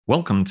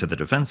Welcome to the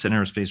Defense and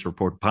Aerospace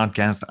Report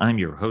podcast. I'm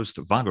your host,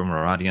 Vago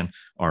Muradian.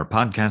 Our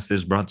podcast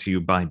is brought to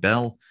you by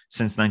Bell.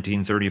 Since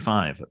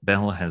 1935,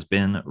 Bell has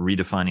been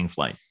redefining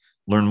flight.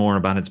 Learn more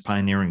about its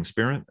pioneering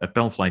spirit at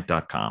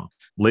bellflight.com.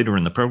 Later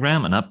in the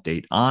program, an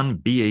update on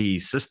BAE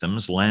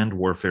Systems land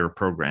warfare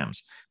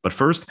programs. But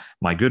first,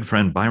 my good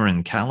friend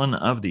Byron Callan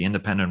of the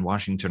independent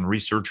Washington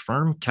research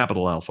firm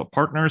Capital Alpha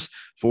Partners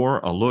for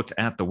a look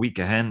at the week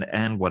ahead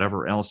and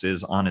whatever else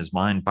is on his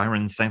mind.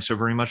 Byron, thanks so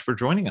very much for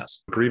joining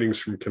us. Greetings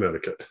from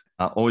Connecticut.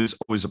 Always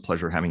a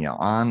pleasure having you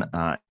on.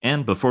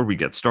 And before we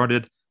get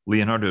started,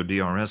 Leonardo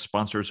DRS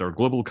sponsors our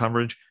global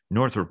coverage.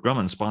 Northrop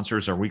Grumman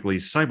sponsors our weekly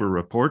cyber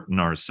report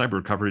and our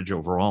cyber coverage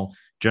overall.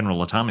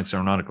 General Atomics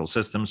Aeronautical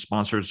Systems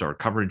sponsors our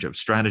coverage of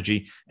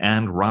strategy,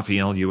 and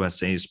Rafael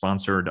USA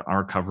sponsored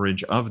our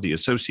coverage of the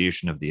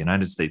Association of the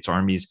United States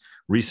Army's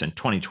recent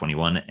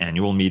 2021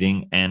 annual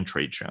meeting and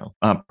trade show.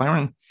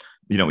 Byron,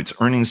 it's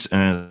earnings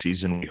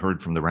season. We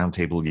heard from the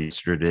roundtable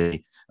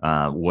yesterday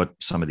what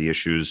some of the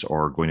issues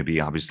are going to be.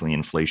 Obviously,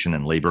 inflation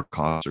and labor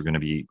costs are going to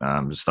be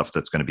stuff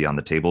that's going to be on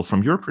the table.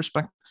 From your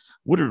perspective,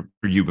 what are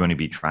you going to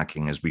be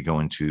tracking as we go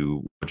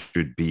into what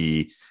should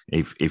be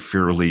a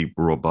fairly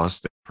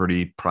robust,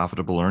 pretty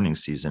profitable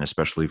earnings season,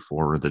 especially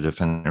for the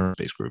Defense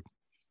Aerospace Group?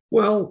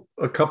 Well,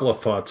 a couple of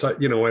thoughts.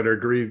 I'd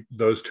agree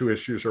those two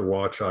issues are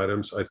watch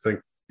items. I think,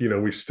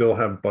 we still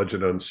have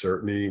budget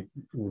uncertainty.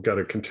 We've got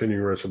a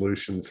continuing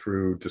resolution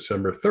through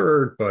December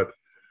 3rd, but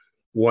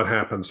what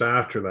happens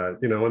after that,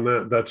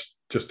 and that's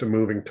just a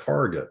moving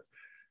target.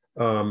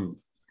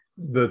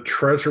 The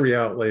Treasury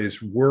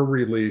outlays were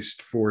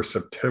released for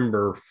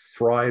September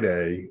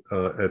Friday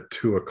at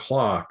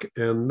 2:00,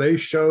 and they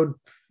showed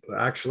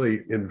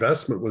actually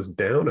investment was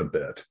down a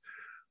bit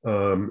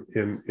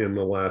in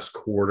the last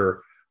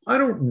quarter. I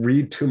don't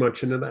read too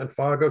much into that,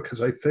 Vago,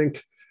 because I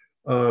think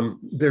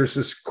there's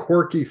this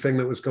quirky thing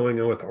that was going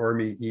on with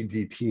Army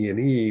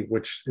EDT&E,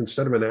 which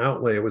instead of an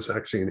outlay, it was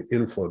actually an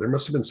inflow. There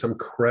must have been some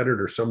credit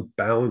or some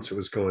balance that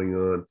was going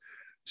on.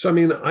 So,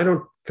 I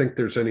don't think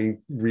there's any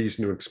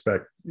reason to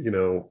expect,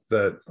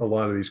 that a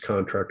lot of these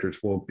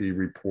contractors won't be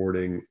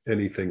reporting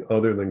anything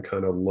other than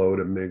kind of low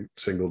to mid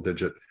single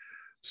digit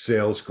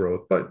sales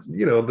growth. But,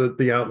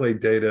 the outlay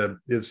data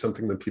is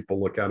something that people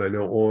look at. I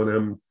know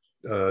O&M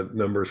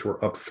numbers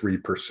were up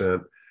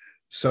 3%.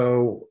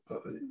 So,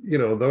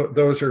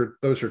 those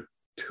are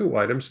two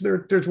items.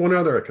 There's one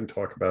other I can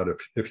talk about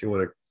if you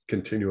want to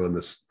continue on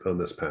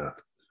this path.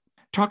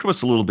 Talk to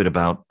us a little bit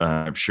about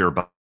share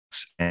buybacks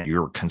and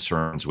your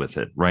concerns with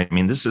it, right?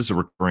 This is a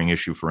recurring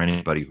issue for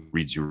anybody who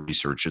reads your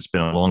research. It's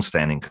been a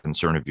longstanding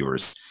concern of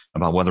yours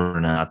about whether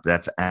or not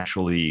that's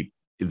actually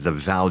the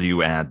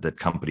value add that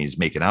companies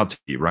make it out to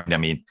be, right?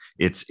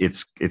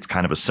 It's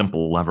kind of a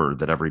simple lever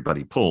that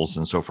everybody pulls,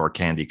 and so far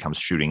candy comes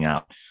shooting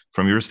out.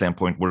 From your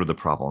standpoint, what are the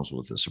problems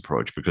with this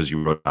approach? Because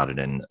you wrote about it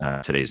in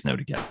today's note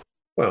again.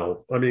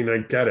 Well, I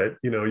get it.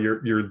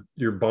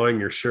 You're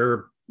buying your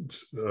share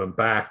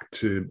back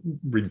to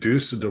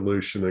reduce the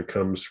dilution that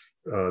comes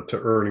to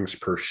earnings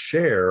per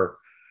share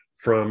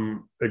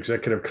from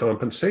executive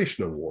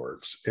compensation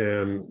awards.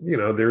 And,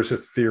 there's a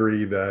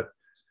theory that,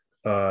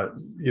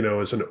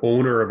 as an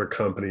owner of a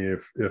company,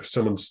 if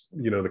someone's,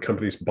 the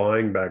company's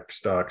buying back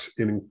stocks,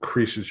 it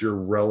increases your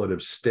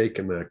relative stake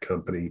in that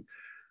company.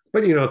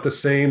 But, at the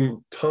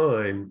same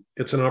time,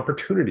 it's an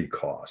opportunity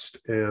cost.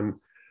 And,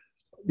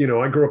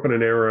 I grew up in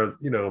an era,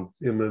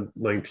 in the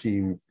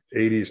 1980s,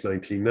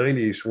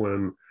 1990s,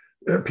 when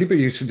people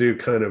used to do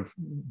kind of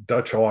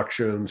Dutch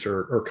auctions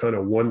or kind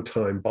of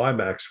one-time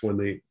buybacks when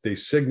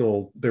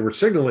they were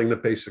signaling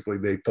that basically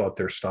they thought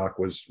their stock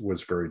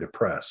was very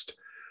depressed.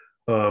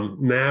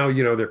 Now,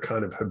 they're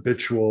kind of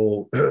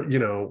habitual,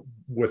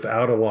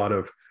 without a lot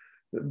of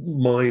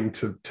mind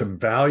to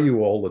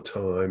value all the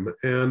time.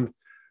 And,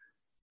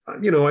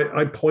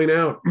 I point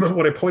out,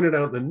 what I pointed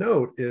out in the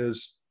note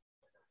is,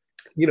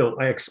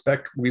 I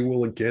expect we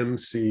will again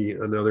see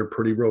another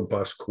pretty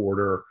robust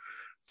quarter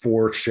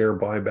for share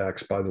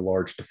buybacks by the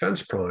large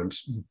defense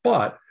primes.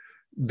 But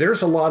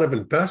there's a lot of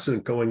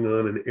investment going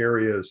on in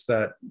areas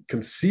that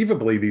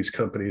conceivably these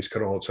companies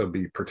could also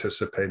be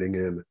participating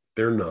in.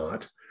 They're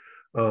not.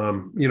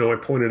 I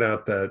pointed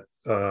out that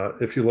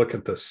if you look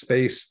at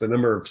the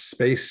number of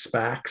space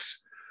SPACs,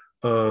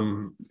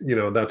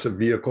 that's a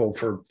vehicle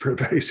for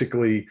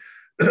basically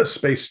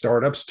space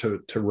startups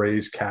to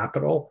raise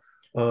capital.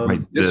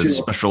 Right, the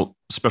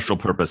special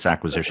purpose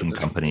acquisition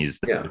companies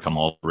that become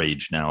all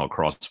rage now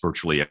across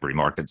virtually every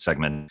market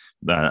segment.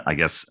 I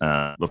guess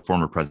the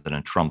former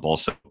President Trump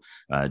also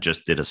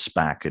just did a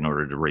SPAC in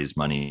order to raise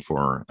money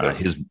for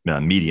his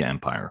media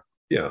empire.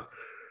 Yeah,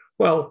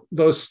 well,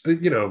 those,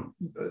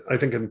 I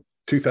think in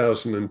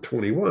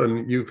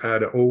 2021, you've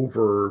had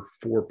over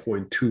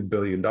 $4.2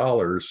 billion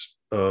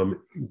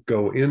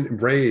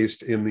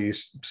raised in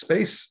these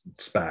space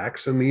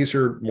SPACs, and these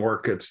are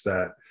markets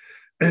that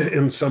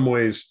in some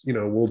ways,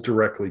 will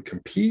directly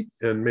compete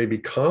and maybe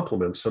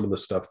complement some of the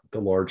stuff that the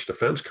large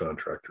defense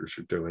contractors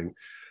are doing.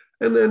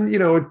 And then,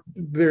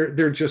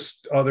 they're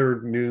just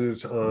other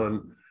news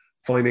on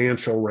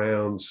financial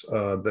rounds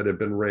that have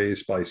been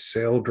raised by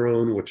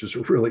Saildrone, which is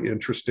a really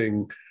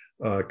interesting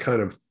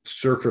kind of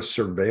surface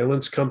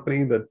surveillance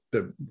company that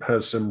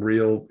has some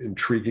real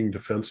intriguing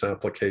defense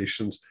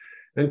applications,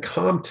 and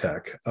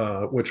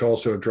Comtech, which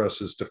also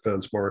addresses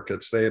defense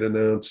markets. They had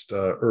announced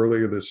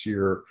earlier this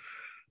year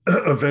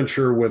a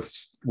venture with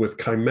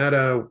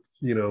Kymeta.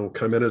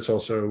 Kymeta's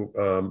also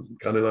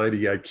got an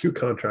IDIQ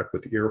contract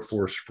with the Air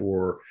Force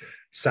for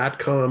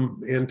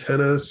SATCOM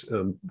antennas,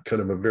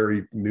 kind of a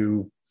very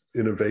new,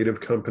 innovative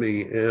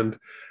company. And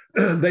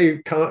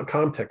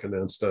Comtech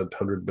announced a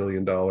 $100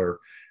 million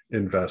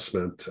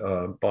investment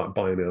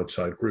by an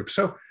outside group.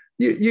 So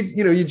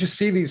you just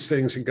see these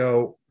things and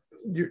go,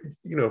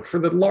 for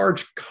the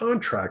large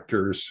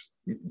contractors,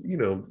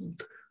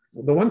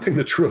 the one thing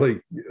that's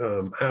really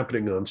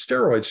happening on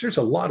steroids, there's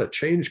a lot of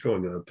change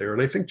going on there.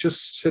 And I think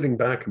just sitting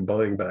back and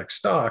buying back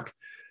stock,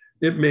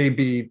 it may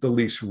be the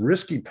least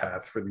risky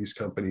path for these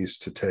companies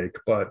to take.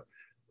 But,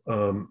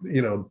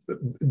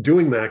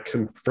 doing that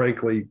can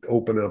frankly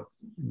open up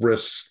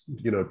risks,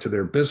 to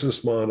their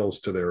business models,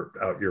 to their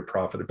out-year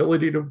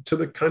profitability, to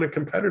the kind of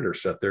competitor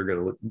set they're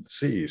going to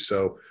see.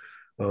 So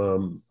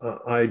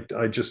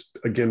I just,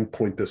 again,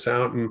 point this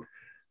out. And,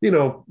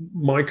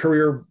 my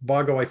career,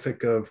 Vago, I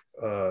think of,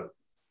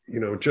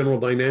 General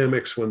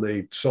Dynamics when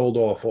they sold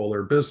off all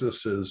their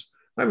businesses.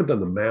 I haven't done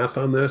the math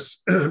on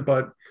this,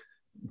 but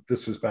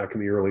this was back in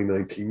the early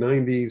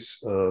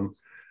 1990s.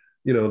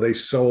 They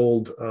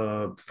sold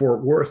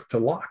Fort Worth to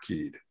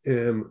Lockheed.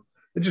 And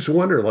I just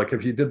wonder, like,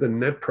 if you did the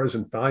net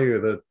present value,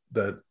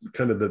 that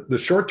kind of the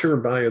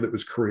short-term value that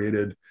was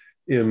created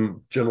in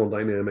General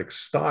Dynamics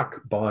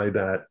stock by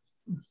that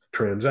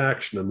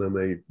transaction, and then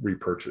they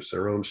repurchase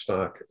their own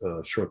stock,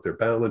 short their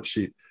balance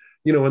sheet,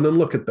 and then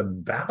look at the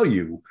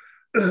value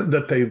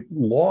that they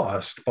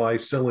lost by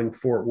selling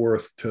Fort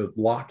Worth to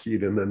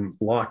Lockheed, and then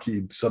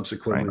Lockheed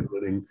subsequently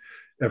winning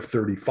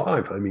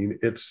F-35. I mean,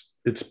 it's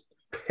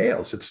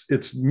pales,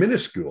 it's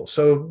minuscule.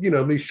 So,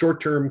 these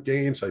short-term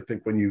gains, I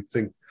think when you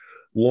think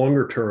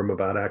longer term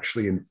about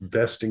actually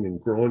investing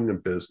and growing a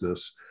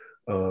business,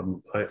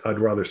 I'd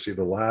rather see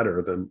the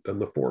latter than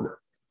the former.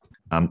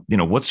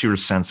 What's your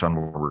sense on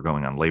where we're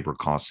going on labor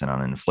costs and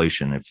on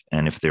inflation,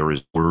 if there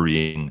is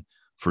worrying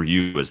for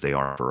you as they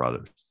are for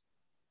others?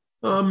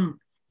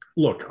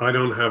 Look, I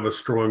don't have a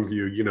strong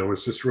view.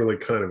 It's just really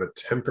kind of a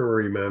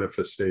temporary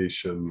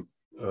manifestation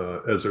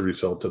as a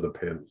result of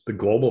the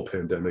global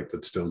pandemic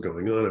that's still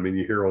going on. I mean,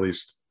 you hear all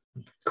these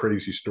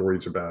crazy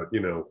stories about,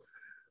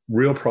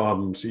 real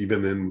problems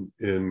even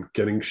in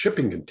getting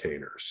shipping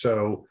containers.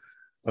 So,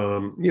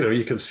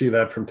 you can see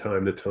that from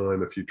time to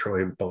time. If you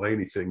try and buy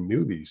anything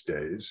new these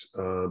days,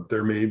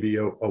 there may be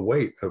a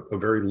wait, a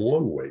very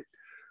long wait.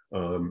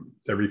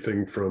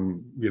 Everything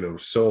from,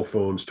 cell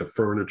phones to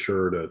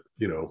furniture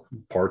to,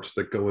 parts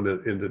that go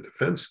into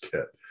defense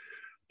kit.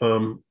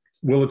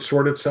 Will it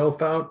sort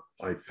itself out?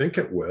 I think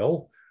it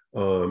will.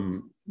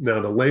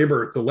 Now, the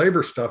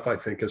labor stuff, I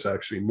think, is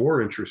actually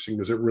more interesting,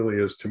 because it really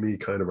is, to me,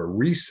 kind of a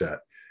reset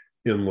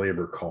in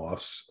labor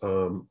costs,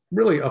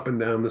 really up and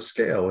down the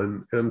scale.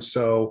 And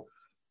so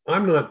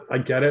I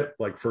get it.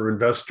 Like, for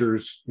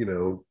investors,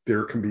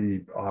 there can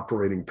be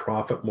operating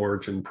profit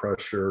margin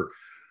pressure.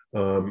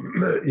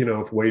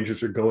 If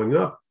wages are going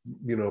up,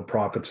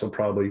 profits will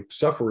probably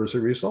suffer as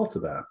a result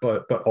of that.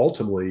 But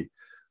ultimately,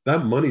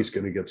 that money is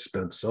going to get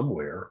spent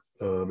somewhere.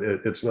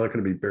 It's not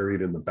going to be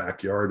buried in the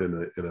backyard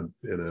in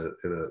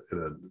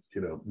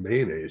a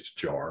mayonnaise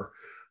jar.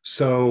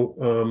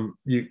 So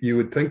you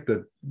would think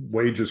that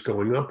wages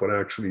going up would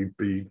actually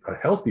be a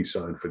healthy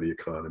sign for the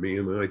economy,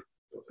 and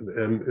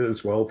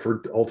as well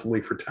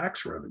ultimately for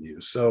tax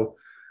revenues. So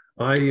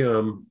I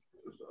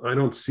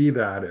don't see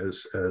that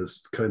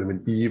as kind of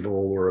an evil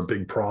or a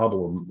big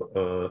problem,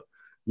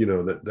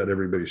 that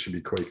everybody should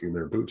be quaking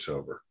their boots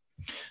over.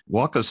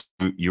 Walk us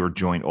through your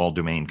joint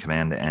all-domain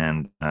command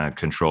and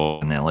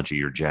control analogy,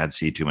 your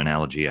JADC2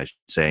 analogy, I should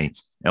say.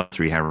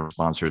 L3Harris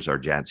sponsors our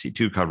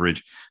JADC2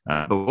 coverage.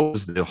 But what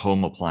was the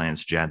home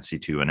appliance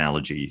JADC2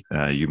 analogy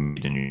you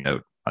made in your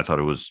note? I thought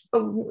it was...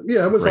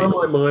 it was on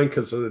my mind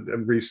because I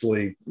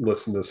recently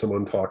listened to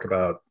someone talk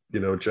about,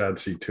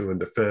 JADC2 in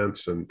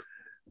defense, and,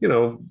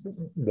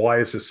 why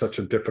is this such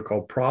a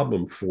difficult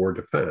problem for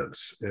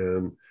defense?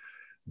 And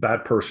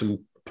that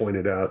person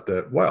pointed out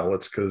that, well,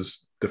 it's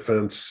because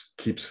defense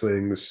keeps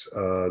things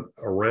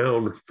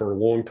around for a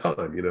long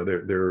time.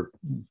 They're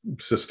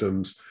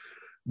systems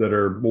that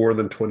are more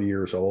than 20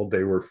 years old.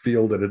 They were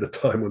fielded at a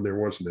time when there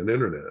wasn't an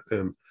internet.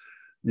 And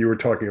you were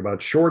talking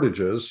about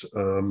shortages.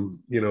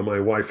 My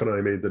wife and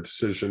I made the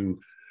decision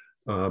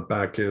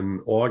back in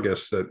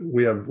August that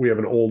we have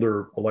an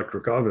older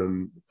electric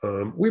oven.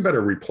 We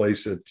better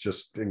replace it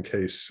just in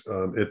case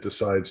it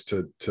decides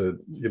to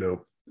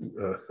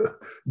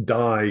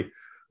die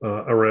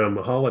around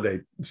the holiday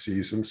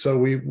season. So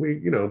we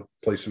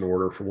place an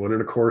order for one.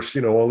 And of course,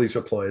 all these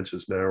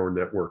appliances now are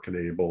network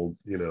enabled,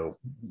 you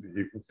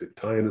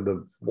tie into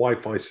the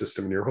Wi-Fi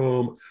system in your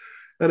home.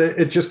 And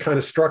it just kind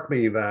of struck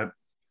me that,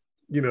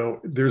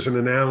 there's an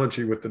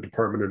analogy with the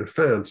Department of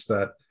Defense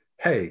that,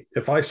 hey,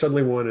 if I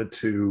suddenly wanted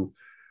to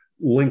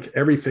link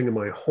everything in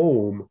my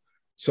home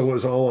so it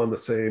was all on the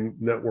same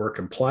network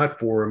and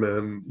platform,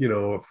 and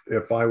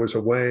if I was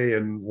away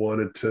and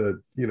wanted to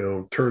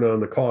turn on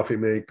the coffee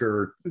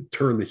maker,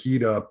 turn the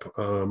heat up,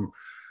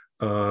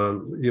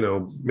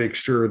 make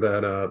sure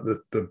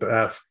that the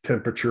bath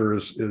temperature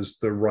is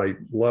the right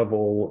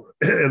level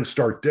and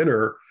start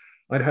dinner,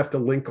 I'd have to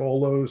link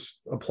all those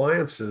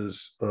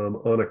appliances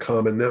on a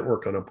common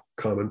network, on a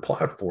common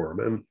platform.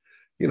 And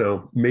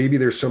maybe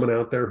there's someone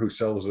out there who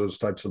sells those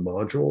types of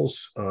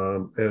modules,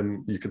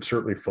 and you could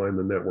certainly find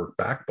the network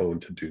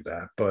backbone to do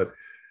that. But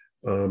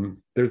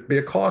there'd be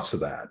a cost to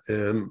that.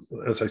 And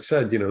as I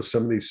said,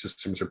 some of these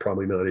systems are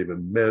probably not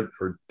even meant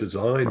or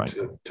designed Right.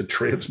 to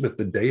transmit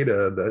the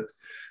data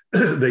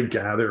that they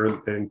gather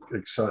and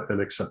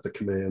accept the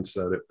commands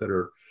that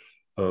are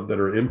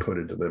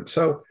inputted to them.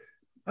 So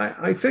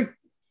I think,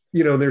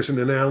 there's an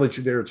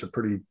analogy there. It's a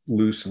pretty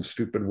loose and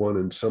stupid one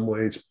in some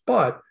ways,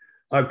 but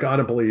I've got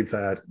to believe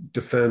that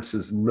defense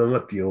is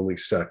not the only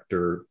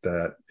sector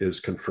that is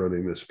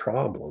confronting this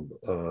problem.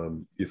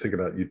 You think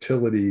about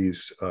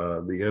utilities,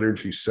 the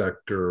energy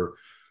sector.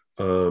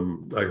 I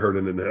heard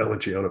an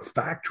analogy on a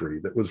factory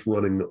that was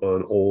running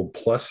on old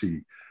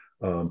Plessey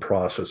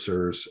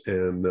processors.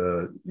 And,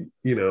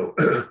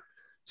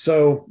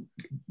 so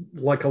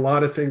like a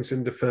lot of things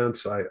in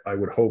defense, I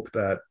would hope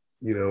that,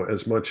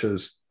 as much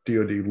as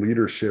DoD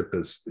leadership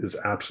is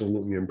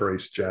absolutely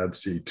embraced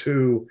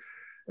JADC2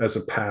 as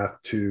a path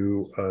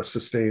to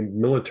sustained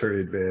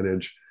military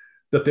advantage,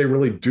 that they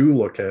really do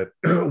look at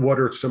what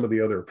are some of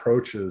the other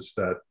approaches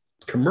that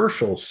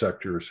commercial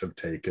sectors have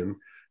taken,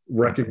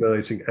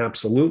 recognizing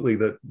absolutely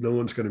that no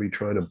one's going to be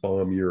trying to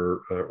bomb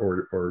your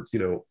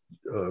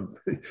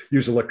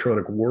use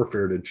electronic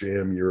warfare to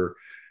jam your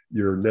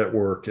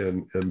network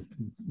and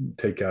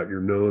take out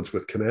your nodes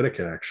with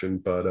kinetic action.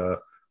 But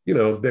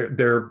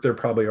there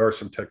probably are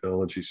some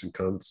technologies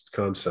and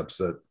concepts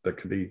that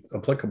could be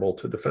applicable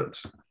to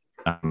defense.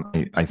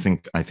 I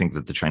think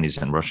that the Chinese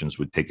and Russians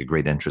would take a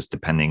great interest,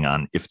 depending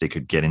on if they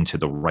could get into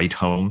the right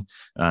home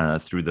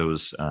through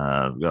those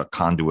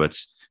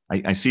conduits.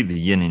 I see the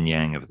yin and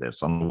yang of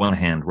this. On the one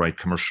hand, right,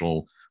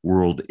 commercial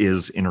world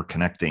is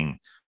interconnecting,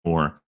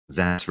 or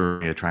that's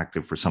very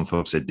attractive for some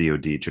folks at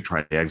DoD to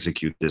try to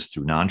execute this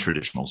through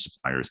non-traditional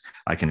suppliers.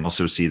 I can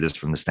also see this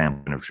from the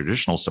standpoint of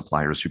traditional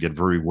suppliers who get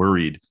very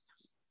worried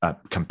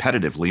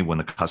competitively when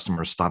the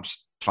customer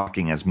stops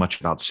talking as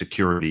much about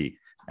security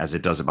as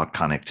it does about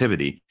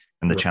connectivity.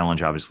 And the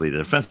challenge, obviously, the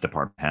Defense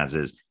Department has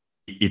is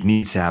it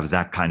needs to have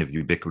that kind of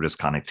ubiquitous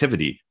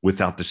connectivity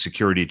without the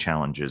security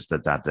challenges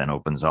that then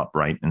opens up,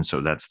 right? And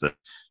so that's the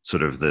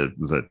sort of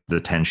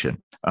the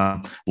tension.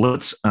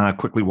 Let's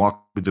quickly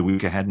walk through the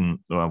week ahead and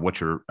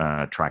what you're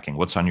tracking.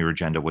 What's on your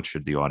agenda? What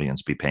should the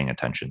audience be paying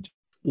attention to?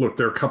 Look,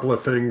 there are a couple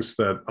of things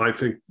that I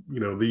think,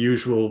 the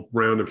usual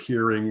round of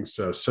hearings.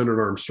 Senate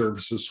Armed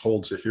Services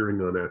holds a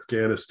hearing on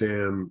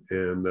Afghanistan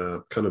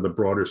and kind of the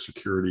broader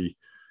security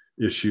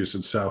issues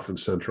in South and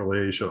Central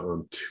Asia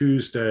on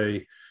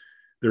Tuesday.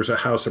 There's a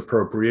House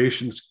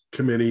Appropriations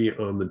Committee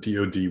on the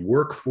DoD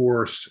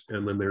workforce,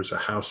 and then there's a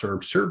House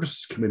Armed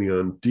Services Committee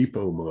on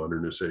depot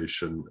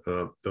modernization.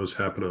 Those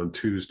happen on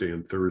Tuesday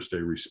and Thursday,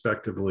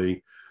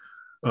 respectively.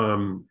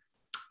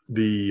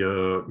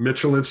 The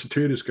Mitchell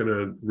Institute is going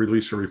to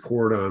release a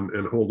report on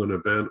and hold an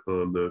event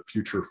on the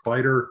future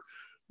fighter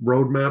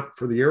roadmap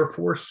for the Air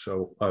Force.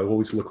 So I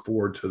always look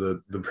forward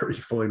to the very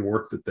fine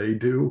work that they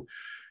do.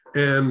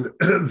 And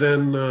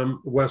then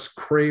Wes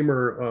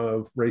Kramer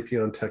of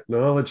Raytheon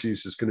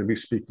Technologies is going to be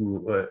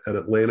speaking at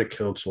Atlanta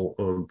Council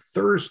on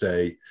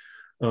Thursday.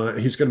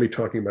 He's going to be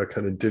talking about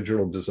kind of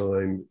digital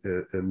design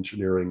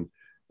engineering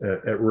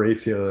at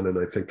Raytheon, and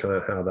I think kind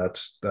of how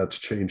that's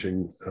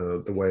changing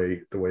the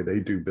way they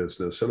do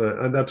business.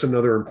 And that's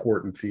another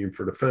important theme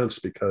for defense,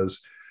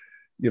 because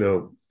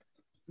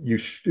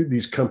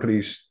these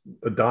companies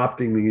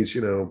adopting these,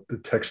 the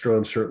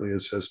Textron certainly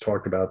has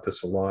talked about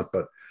this a lot,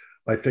 but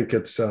I think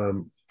it's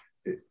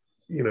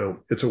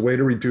it's a way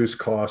to reduce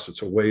costs.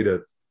 It's a way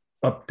to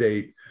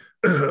update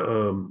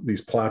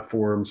these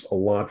platforms a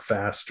lot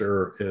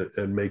faster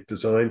and make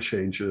design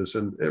changes.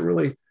 And it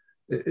really,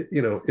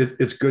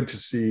 it's good to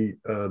see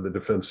the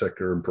defense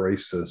sector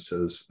embrace this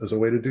as a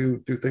way to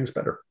do things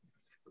better.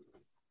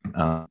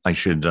 I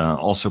should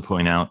also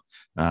point out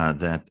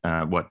that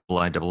what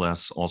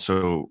ISS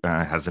also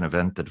has an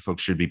event that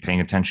folks should be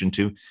paying attention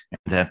to, and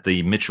that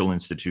the Mitchell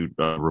Institute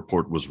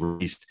report was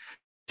released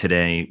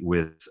today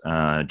with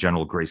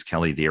General Grace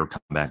Kelly, the Air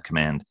Combat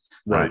Command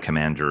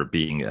commander,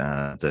 being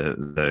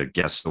the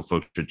guest. So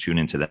folks should tune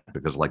into that,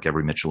 because like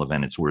every Mitchell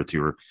event, it's worth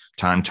your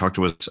time. Talk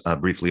to us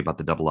briefly about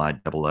the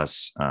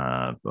ISS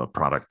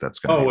product that's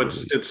going to be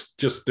released. It's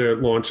just their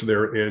launch of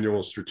their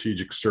annual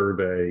strategic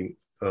survey,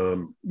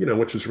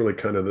 which is really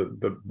kind of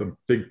the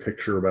big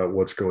picture about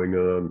what's going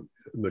on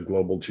in the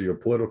global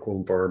geopolitical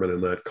environment.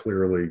 And that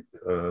clearly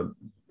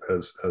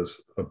has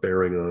a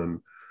bearing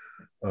on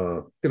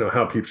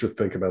how people should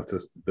think about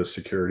the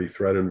security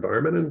threat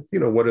environment,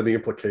 and what are the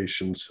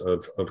implications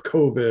of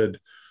COVID,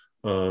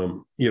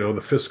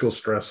 The fiscal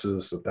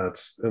stresses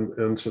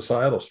and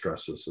societal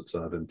stresses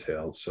that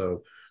entails.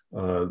 So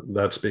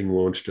that's being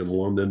launched in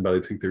London, but I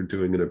think they're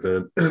doing an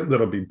event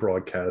that'll be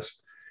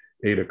broadcast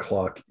 8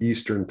 o'clock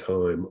Eastern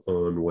time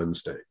on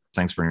Wednesday.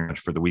 Thanks very much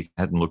for the week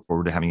ahead and look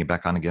forward to having you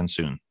back on again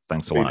soon.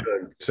 Thanks a lot.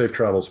 Safe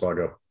travels,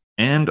 Vago.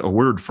 And a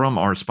word from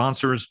our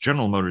sponsors.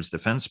 General Motors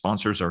Defense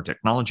sponsors our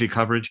technology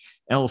coverage.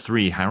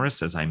 L3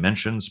 Harris, as I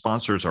mentioned,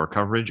 sponsors our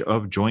coverage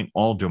of Joint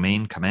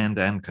All-Domain Command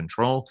and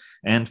Control.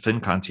 And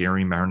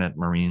Fincantieri Marinette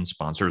Marine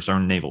sponsors our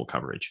naval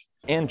coverage.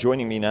 And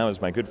joining me now is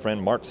my good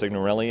friend Mark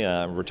Signorelli,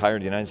 a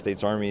retired United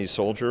States Army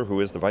soldier who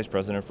is the Vice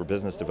President for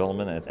Business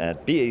Development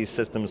at BAE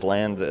Systems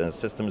Land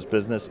Systems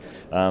Business.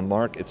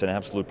 Mark, it's an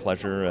absolute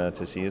pleasure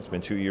to see you. It's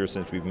been 2 years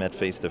since we've met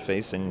face to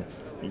face, and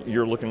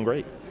you're looking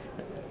great.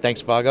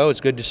 Thanks, Vago.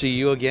 It's good to see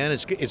you again.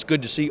 It's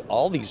good to see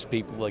all these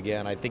people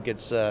again. I think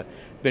it's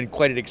been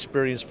quite an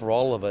experience for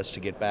all of us to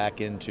get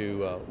back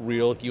into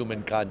real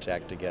human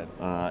contact again.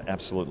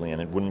 Absolutely,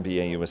 and it wouldn't be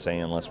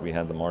AUSA unless we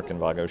had the Mark and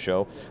Vago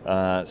show.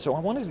 So I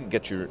wanted to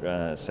get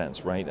your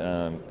sense, right?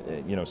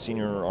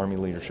 Senior Army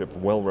leadership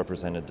well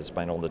represented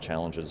despite all the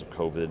challenges of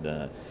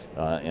COVID,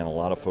 and a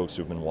lot of folks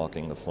who've been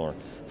walking the floor.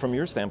 From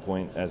your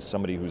standpoint, as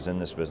somebody who's in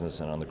this business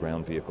and on the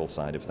ground vehicle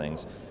side of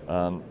things,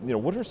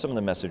 what are some of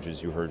the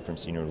messages you heard from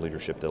senior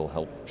leadership that'll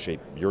help shape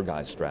your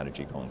guys'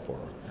 strategy going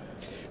forward?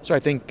 So I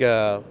think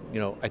the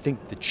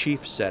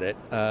chief said it,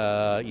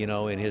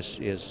 in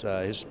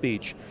his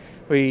speech.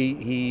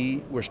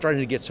 We're starting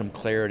to get some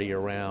clarity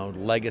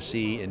around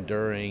legacy,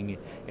 enduring,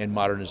 and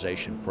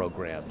modernization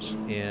programs,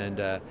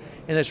 and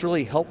it's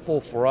really helpful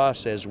for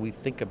us as we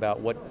think about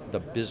what the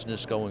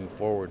business going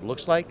forward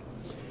looks like,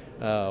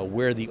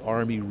 where the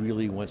Army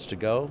really wants to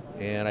go.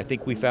 And I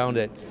think we found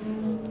that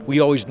we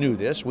always knew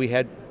this. We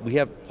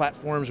have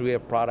platforms, we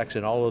have products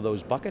in all of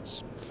those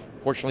buckets.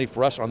 Fortunately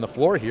for us on the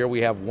floor here,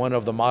 we have one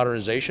of the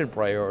modernization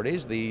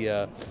priorities,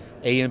 the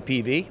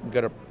AMPV. We've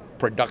got a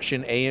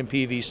production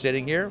AMPV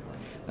sitting here,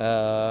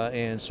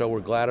 and so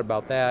we're glad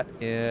about that.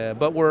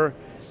 But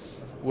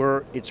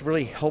it's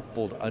really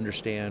helpful to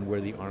understand where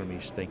the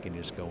Army's thinking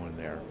is going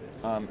there.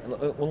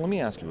 Well, let me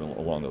ask you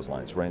along those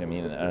lines, right? I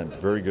mean, a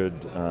very good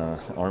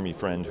Army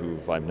friend who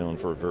I've known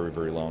for a very,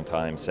 very long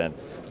time said,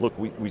 look,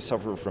 we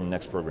suffer from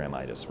next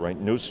programitis, right?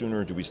 No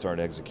sooner do we start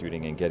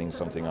executing and getting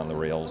something on the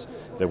rails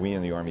that we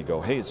in the Army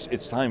go, hey,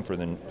 it's time for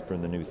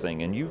the new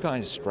thing. And you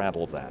guys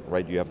straddle that,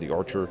 right? You have the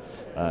Archer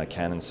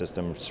cannon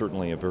system,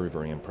 certainly a very,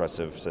 very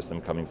impressive system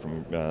coming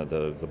from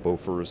the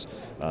Bofors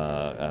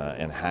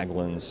and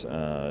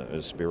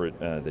Hägglunds spirit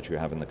that you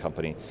have in the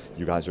company.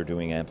 You guys are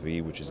doing AMP-V,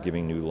 which is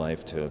giving new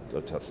life to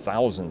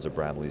thousands of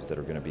Bradleys that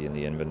are going to be in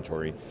the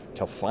inventory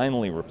to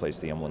finally replace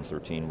the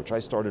M113, which I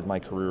started my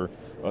career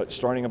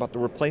starting about the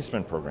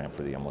replacement program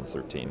for the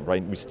M113,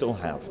 right? We still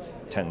have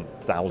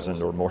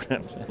 10,000 or more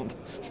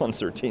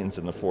M113s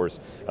in the force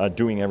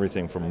doing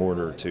everything from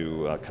mortar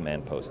to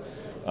command post.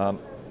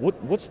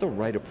 What's the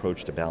right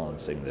approach to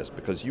balancing this?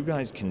 Because you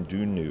guys can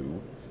do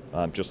new,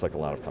 just like a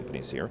lot of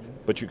companies here,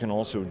 but you can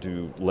also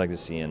do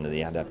legacy and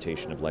the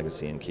adaptation of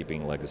legacy and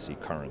keeping legacy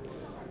current.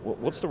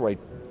 What's the right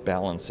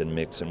balance and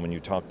mix? And when you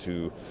talk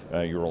to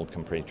your old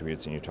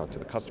compatriots and you talk to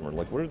the customer,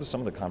 like what are some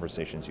of the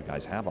conversations you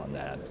guys have on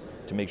that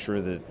to make sure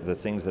that the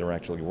things that are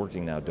actually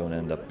working now don't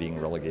end up being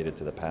relegated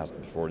to the past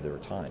before their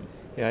time?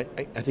 Yeah,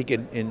 I think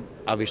in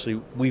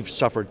obviously we've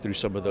suffered through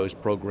some of those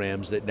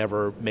programs that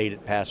never made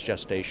it past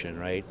gestation,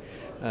 right?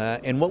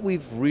 And what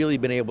we've really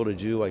been able to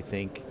do, I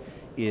think,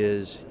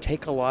 is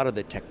take a lot of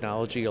the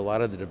technology, a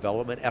lot of the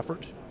development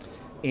effort,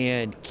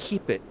 and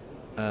keep it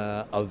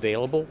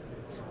available,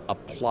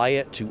 apply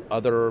it to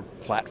other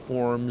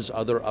platforms,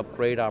 other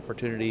upgrade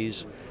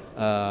opportunities,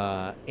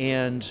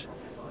 and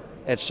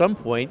at some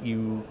point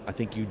I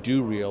think you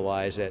do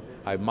realize that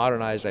I've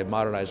modernized.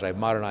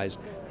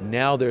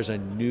 Now there's a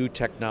new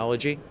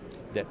technology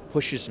that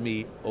pushes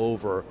me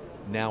over.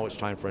 Now it's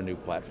time for a new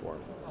platform.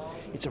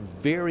 It's a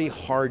very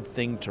hard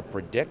thing to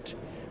predict.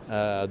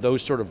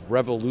 Those sort of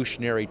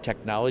revolutionary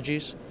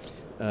technologies,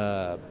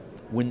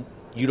 when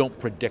you don't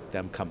predict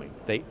them coming,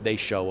 they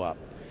show up.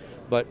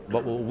 But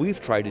what we've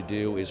tried to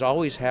do is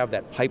always have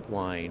that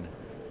pipeline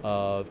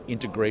of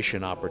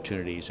integration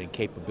opportunities and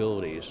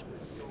capabilities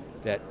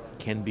that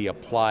can be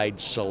applied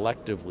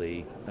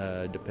selectively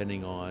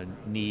depending on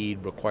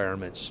need,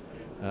 requirements,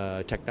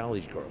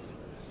 technology growth.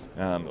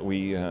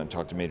 We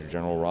talked to Major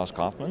General Ross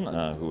Kaufman,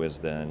 who is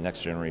the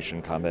Next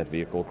Generation Combat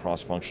Vehicle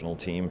Cross-Functional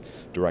Team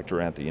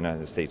Director at the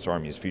United States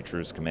Army's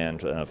Futures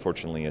Command.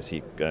 Fortunately, as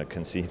he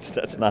concedes,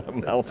 that's not a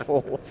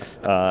mouthful.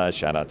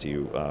 Shout out to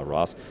you,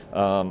 Ross.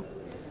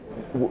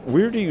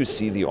 Where do you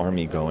see the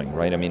Army going,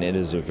 right? I mean, it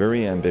is a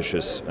very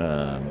ambitious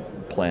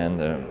plan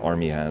the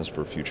Army has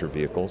for future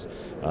vehicles.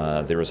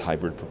 There is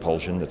hybrid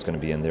propulsion that's going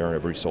to be in there.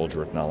 Every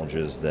soldier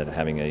acknowledges that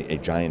having a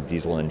giant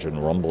diesel engine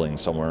rumbling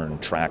somewhere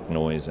and track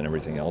noise and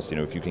everything else,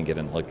 if you can get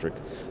an electric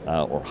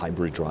or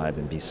hybrid drive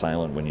and be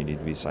silent when you need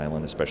to be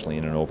silent, especially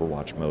in an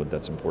overwatch mode,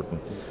 that's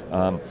important.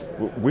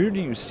 Where do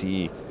you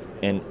see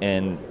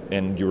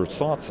and your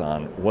thoughts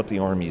on what the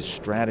Army's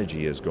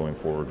strategy is going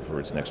forward for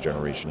its next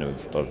generation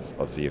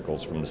of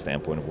vehicles, from the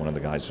standpoint of one of the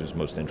guys who's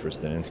most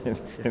interested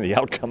in the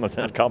outcome of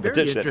that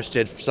competition. Very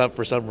interested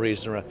for some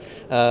reason.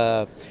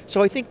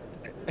 So I think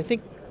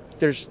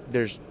there's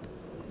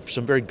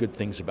some very good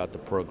things about the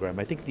program.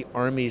 I think the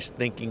Army's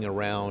thinking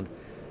around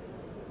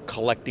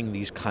collecting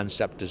these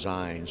concept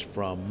designs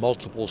from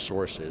multiple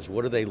sources.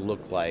 What do they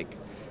look like?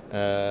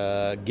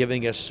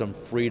 Giving us some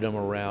freedom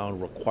around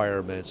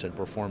requirements and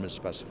performance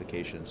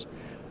specifications.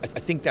 I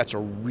think that's a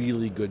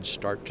really good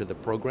start to the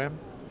program.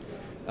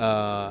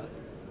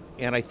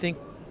 And I think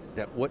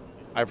that what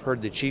I've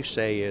heard the chief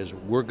say is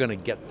we're going to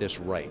get this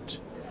right,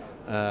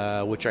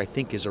 which I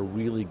think is a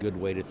really good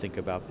way to think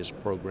about this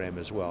program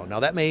as well.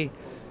 Now that may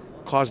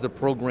cause the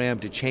program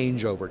to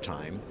change over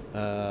time,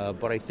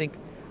 but I think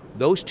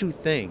those two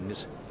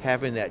things,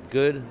 having that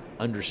good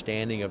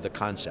understanding of the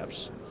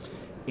concepts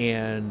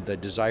and the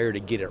desire to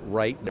get it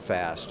right and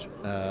fast,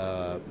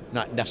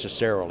 not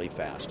necessarily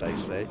fast, I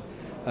say,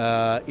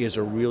 is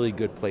a really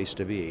good place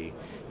to be.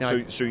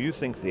 Now, so you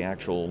think the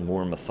actual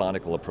more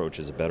methodical approach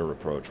is a better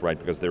approach, right?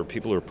 Because there are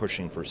people who are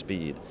pushing for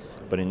speed,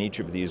 but in each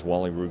of these,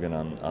 Wally Rugen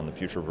on the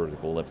Future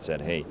Vertical Lift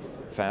said, hey,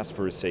 fast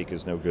for its sake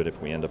is no good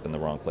if we end up in the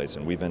wrong place,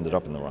 and we've ended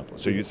up in the wrong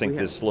place. So you think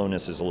this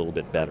slowness is a little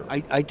bit better?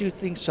 I do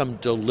think some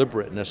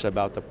deliberateness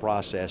about the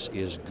process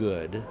is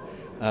good.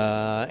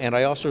 And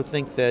I also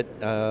think that,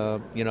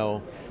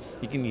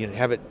 you can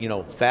have it,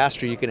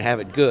 faster, you can have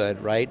it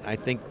good, right? I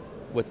think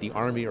what the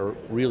Army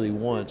really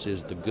wants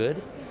is the good,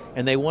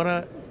 and they want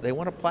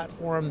a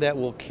platform that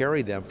will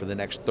carry them for the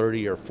next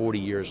 30 or 40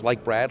 years,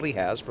 like Bradley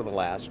has for the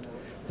last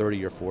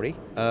 30 or 40.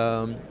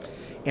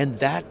 And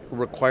that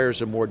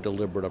requires a more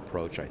deliberate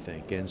approach, I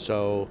think. And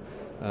so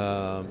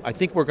I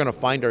think we're going to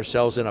find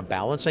ourselves in a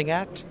balancing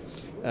act.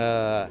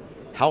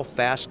 How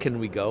fast can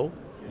we go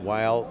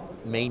while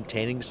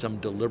maintaining some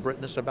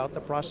deliberateness about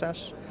the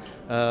process?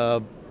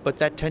 But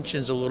that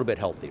tension's a little bit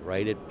healthy,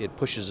 right? It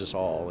pushes us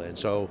all. And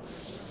so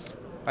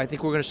I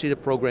think we're going to see the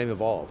program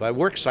evolve.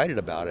 We're excited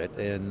about it,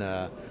 and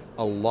a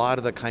lot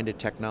of the kind of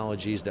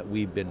technologies that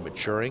we've been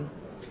maturing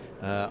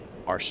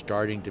are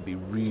starting to be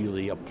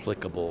really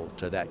applicable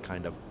to that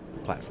kind of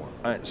platform.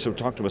 So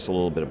talk to us a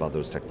little bit about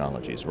those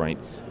technologies, right?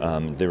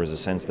 There is a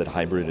sense that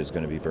hybrid is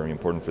going to be very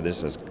important for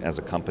this. As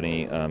a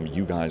company,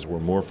 you guys were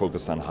more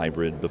focused on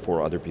hybrid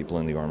before other people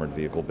in the armored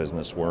vehicle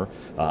business were.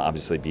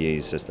 Obviously,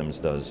 BAE Systems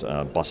does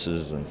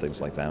buses and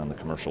things like that on the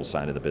commercial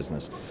side of the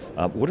business.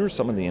 What are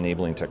some of the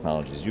enabling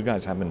technologies? You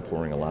guys have been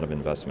pouring a lot of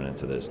investment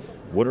into this.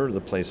 What are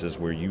the places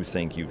where you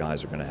think you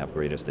guys are going to have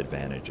greatest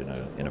advantage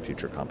in a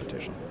future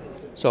competition?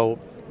 So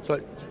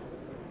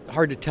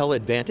hard to tell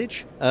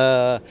advantage.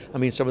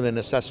 Some of the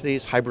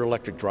necessities, hybrid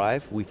electric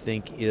drive, we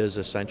think is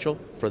essential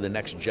for the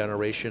next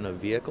generation of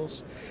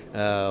vehicles.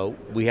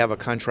 We have a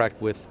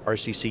contract with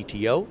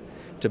RCCTO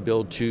to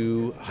build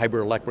 2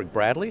 hybrid electric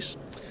Bradleys.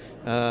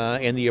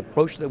 And the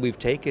approach that we've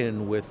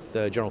taken with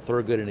General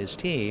Thurgood and his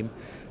team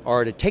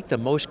are to take the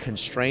most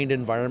constrained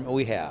environment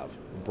we have,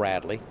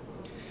 Bradley,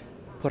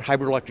 put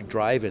hybrid electric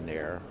drive in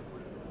there,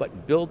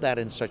 but build that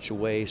in such a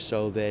way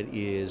so that it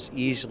is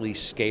easily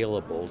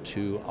scalable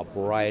to a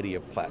variety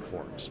of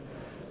platforms.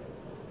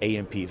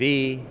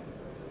 AMPV,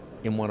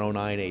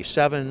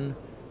 M109A7,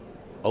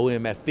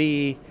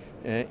 OMFV,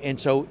 and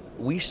so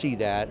we see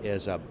that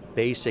as a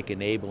basic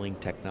enabling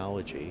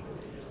technology,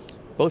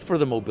 both for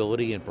the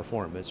mobility and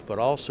performance, but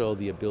also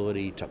the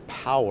ability to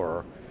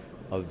power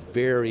a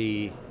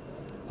very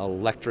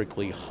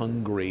electrically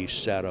hungry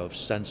set of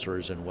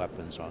sensors and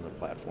weapons on the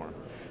platform.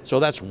 So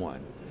that's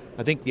one.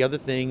 I think the other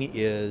thing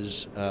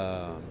is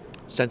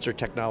sensor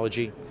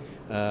technology.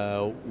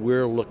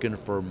 We're looking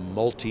for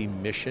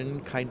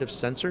multi-mission kind of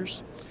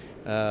sensors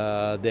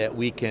that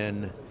we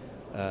can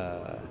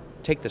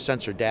take the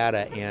sensor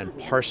data and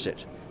parse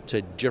it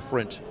to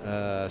different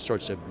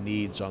sorts of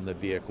needs on the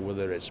vehicle,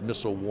 whether it's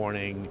missile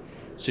warning,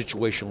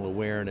 situational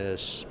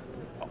awareness,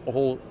 a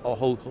whole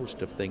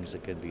host of things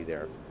that can be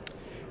there.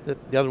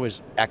 The other one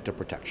is active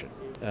protection.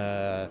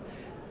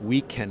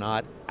 We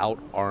cannot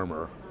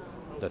out-armor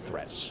the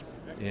threats.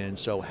 And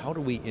so how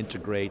do we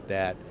integrate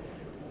that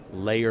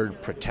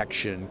layered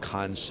protection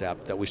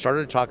concept that we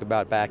started to talk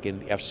about back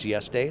in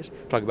FCS days,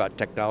 talk about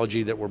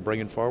technology that we're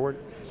bringing forward?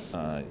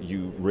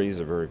 You raise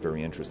a very,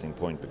 very interesting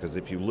point, because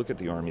if you look at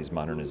the Army's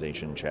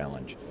modernization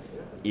challenge,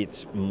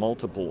 it's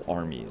multiple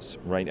armies,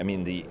 right? I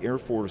mean, the Air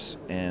Force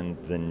and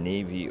the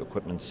Navy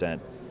equipment set,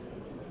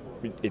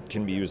 it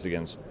can be used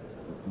against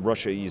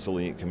Russia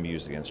easily, it can be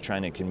used against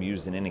China, it can be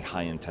used in any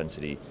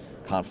high-intensity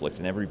conflict,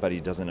 and everybody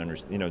doesn't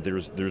understand,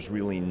 there's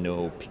really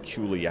no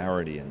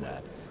peculiarity in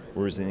that.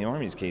 Whereas in the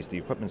Army's case, the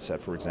equipment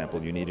set, for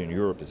example, you need in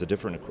Europe is a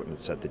different equipment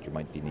set that you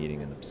might be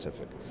needing in the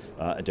Pacific,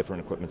 a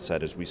different equipment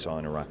set as we saw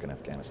in Iraq and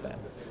Afghanistan.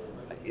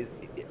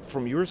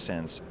 From your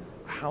sense,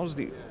 how's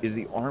the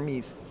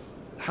Army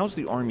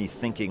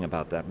thinking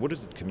about that? What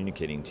is it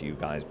communicating to you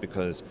guys?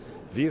 Because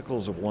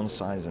vehicles of one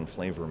size and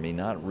flavor may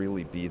not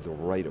really be the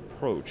right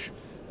approach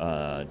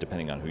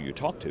depending on who you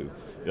talk to,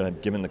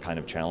 given the kind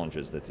of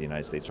challenges that the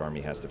United States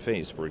Army has to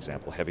face, for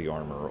example, heavy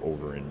armor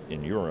over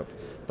in Europe,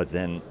 but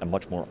then a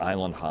much more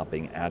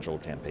island-hopping, agile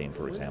campaign,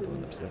 for example,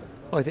 in the Pacific?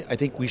 Well, I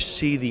think we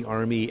see the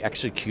Army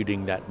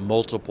executing that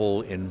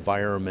multiple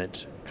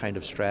environment kind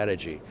of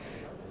strategy.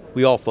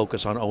 We all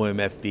focus on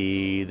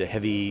OMFV, the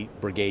heavy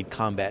brigade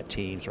combat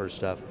team sort of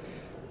stuff.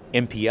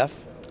 MPF,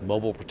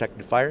 Mobile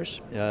Protected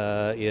Fires,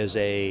 is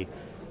a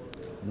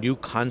new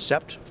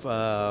concept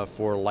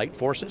for light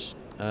forces.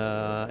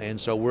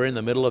 And so we're in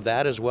the middle of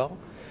that as well.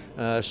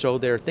 So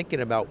they're thinking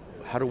about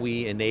how do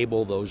we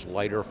enable those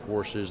lighter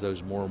forces,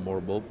 those more and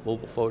more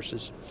mobile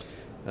forces,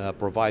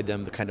 provide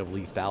them the kind of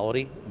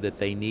lethality that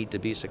they need to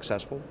be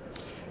successful.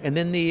 And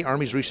then the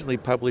Army's recently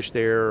published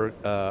their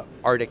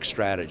Arctic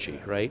strategy,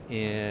 right?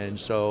 And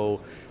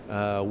so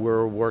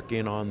we're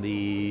working on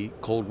the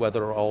cold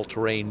weather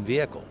all-terrain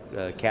vehicle,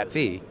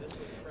 CATV,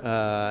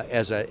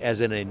 as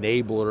an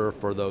enabler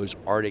for those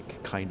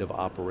Arctic kind of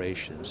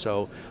operations.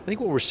 So I think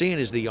what we're seeing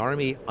is the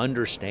Army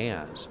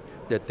understands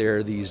that there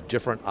are these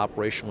different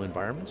operational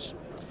environments.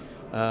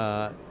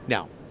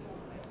 Now,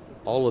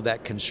 all of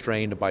that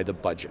constrained by the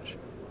budget,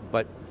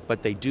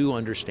 but they do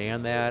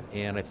understand that,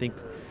 and I think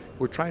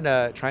we're trying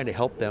to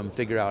help them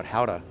figure out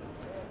how to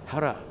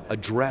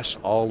address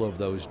all of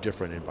those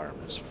different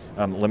environments.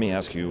 Let me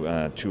ask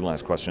you two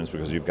last questions,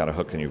 because you've got a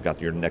hook and you've got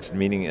your next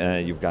meeting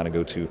you've got to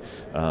go to.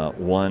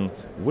 One,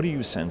 what do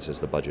you sense as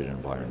the budget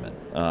environment?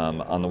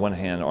 On the one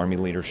hand, Army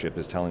leadership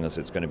is telling us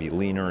it's going to be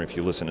leaner. If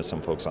you listen to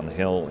some folks on the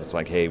Hill, it's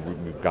like, hey,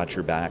 we've got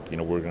your back.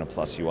 We're going to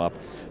plus you up.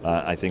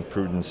 I think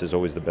prudence is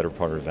always the better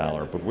part of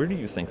valor. But where do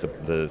you think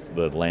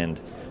the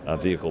land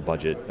vehicle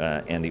budget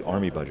and the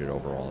Army budget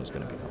overall is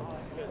going to be going?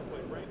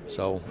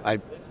 So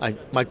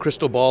my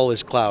crystal ball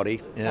is cloudy,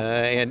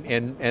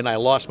 and I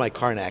lost my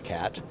Karnak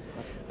hat.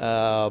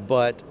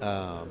 But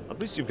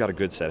at least you've got a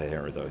good set of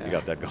hair, though. You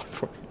got that going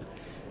for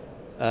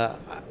you.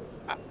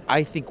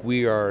 I think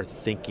we are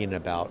thinking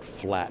about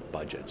flat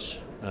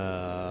budgets,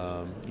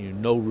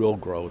 no real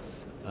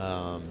growth,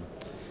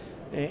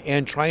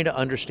 and trying to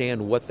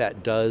understand what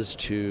that does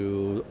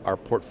to our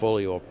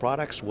portfolio of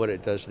products, what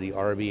it does to the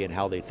Army, and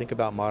how they think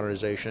about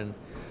modernization,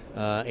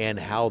 and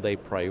how they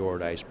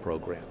prioritize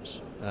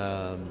programs.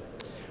 I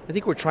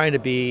think we're trying to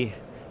be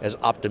as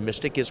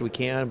optimistic as we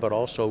can, but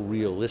also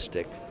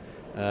realistic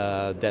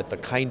that the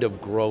kind of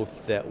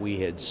growth that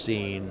we had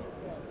seen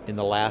in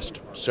the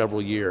last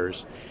several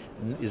years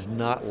is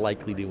not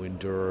likely to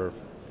endure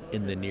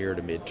in the near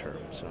to midterm.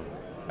 So.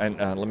 And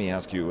let me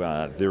ask you,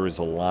 there is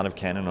a lot of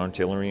cannon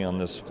artillery on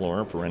this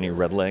floor for any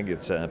Red Leg.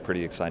 It's a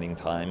pretty exciting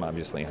time.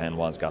 Obviously,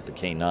 Hanwha's got the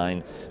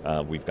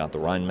K9. We've got the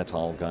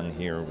Rheinmetall gun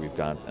here. We've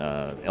got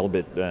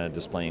Elbit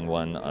displaying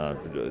one.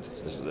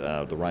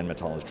 The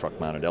Rheinmetall is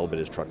truck-mounted. Elbit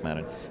is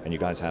truck-mounted. And you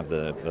guys have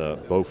the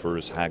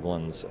Bofors,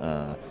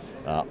 Hägglunds,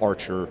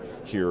 Archer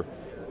here.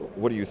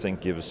 What do you think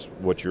gives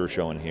what you're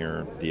showing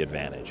here the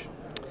advantage?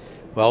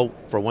 Well,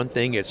 for one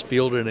thing, it's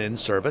fielded and in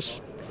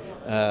service.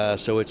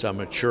 So it's a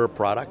mature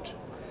product.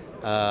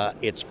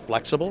 It's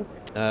flexible.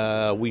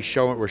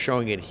 We're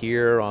showing it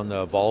here on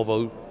the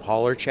Volvo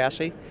hauler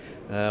chassis.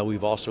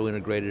 We've also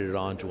integrated it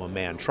onto a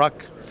MAN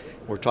truck.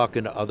 We're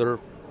talking to other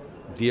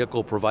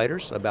vehicle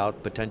providers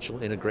about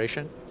potential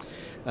integration.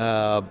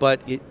 But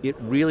it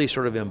really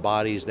sort of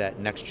embodies that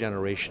next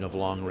generation of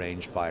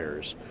long-range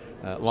fires,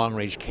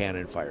 long-range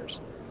cannon fires.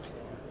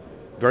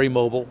 Very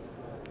mobile,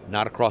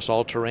 not across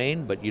all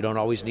terrain, but you don't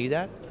always need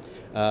that.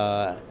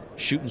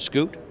 Shoot and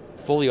scoot,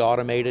 fully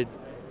automated,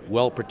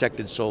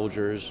 well-protected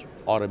soldiers,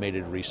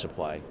 automated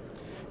resupply.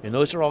 And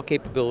those are all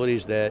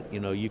capabilities that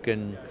you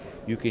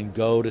can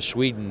go to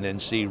Sweden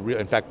and see.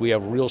 In fact, we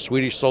have real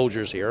Swedish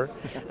soldiers here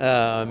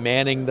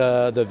manning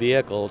the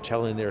vehicle,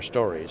 telling their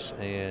stories.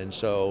 And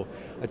so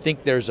I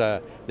think there's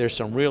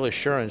some real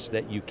assurance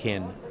that you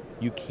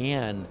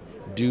can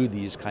do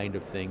these kind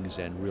of things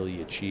and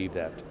really achieve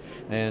that.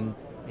 And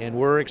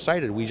we're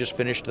excited. We just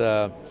finished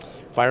the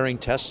firing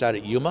tests out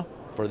at Yuma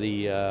for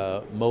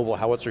the mobile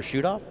howitzer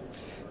shoot-off,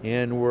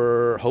 and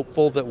we're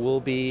hopeful that we'll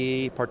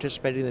be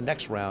participating in the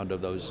next round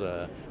of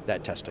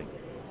that testing.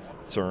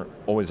 Sir,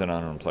 always an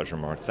honor and pleasure,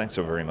 Mark. Thanks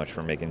so very much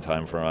for making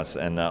time for us,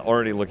 and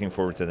already looking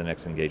forward to the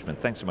next engagement.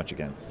 Thanks so much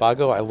again.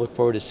 Vago, I look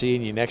forward to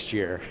seeing you next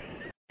year.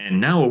 And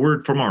now a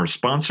word from our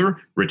sponsor,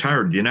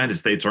 retired United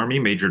States Army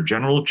Major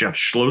General Jeff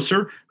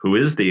Schlosser, who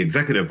is the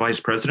Executive Vice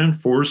President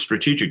for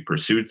Strategic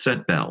Pursuits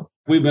at Bell.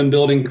 We've been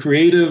building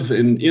creative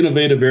and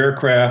innovative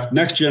aircraft,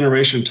 next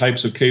generation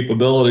types of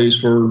capabilities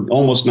for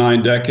almost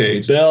 9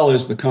 decades. Bell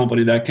is the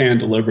company that can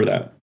deliver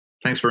that.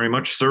 Thanks very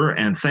much, sir,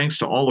 and thanks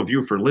to all of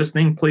you for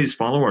listening. Please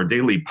follow our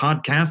daily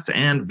podcasts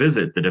and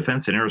visit the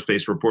Defense and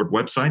Aerospace Report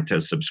website to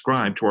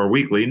subscribe to our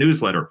weekly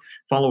newsletter.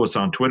 Follow us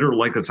on Twitter,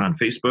 like us on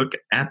Facebook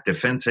at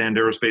Defense and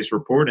Aerospace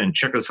Report, and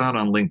check us out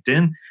on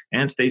LinkedIn.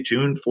 And stay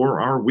tuned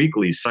for our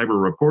weekly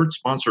cyber report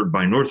sponsored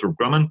by Northrop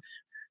Grumman.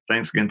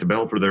 Thanks again to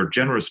Bell for their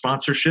generous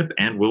sponsorship,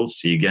 and we'll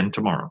see you again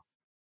tomorrow.